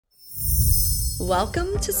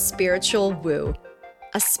Welcome to Spiritual Woo,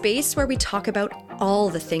 a space where we talk about all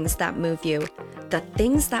the things that move you, the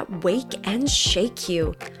things that wake and shake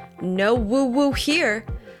you. No woo-woo here.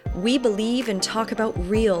 We believe and talk about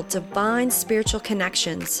real, divine spiritual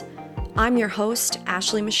connections. I'm your host,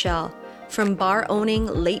 Ashley Michelle, from bar-owning,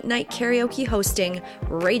 late-night karaoke hosting,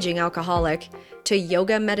 raging alcoholic, to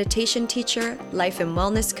yoga meditation teacher, life and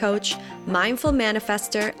wellness coach, mindful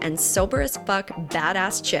manifester, and sober as fuck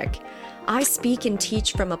badass chick. I speak and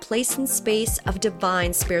teach from a place and space of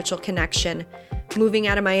divine spiritual connection, moving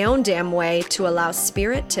out of my own damn way to allow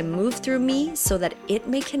spirit to move through me so that it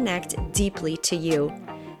may connect deeply to you.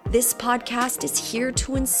 This podcast is here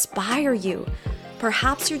to inspire you.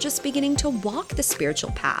 Perhaps you're just beginning to walk the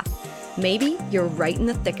spiritual path. Maybe you're right in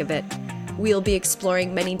the thick of it. We'll be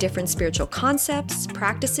exploring many different spiritual concepts,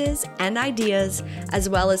 practices, and ideas, as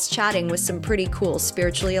well as chatting with some pretty cool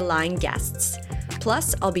spiritually aligned guests.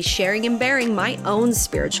 Plus, I'll be sharing and bearing my own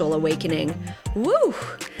spiritual awakening. Woo!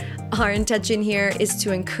 Our intention here is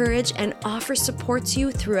to encourage and offer support to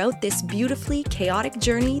you throughout this beautifully chaotic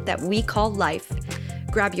journey that we call life.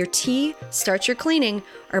 Grab your tea, start your cleaning,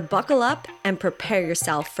 or buckle up and prepare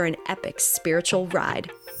yourself for an epic spiritual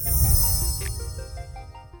ride.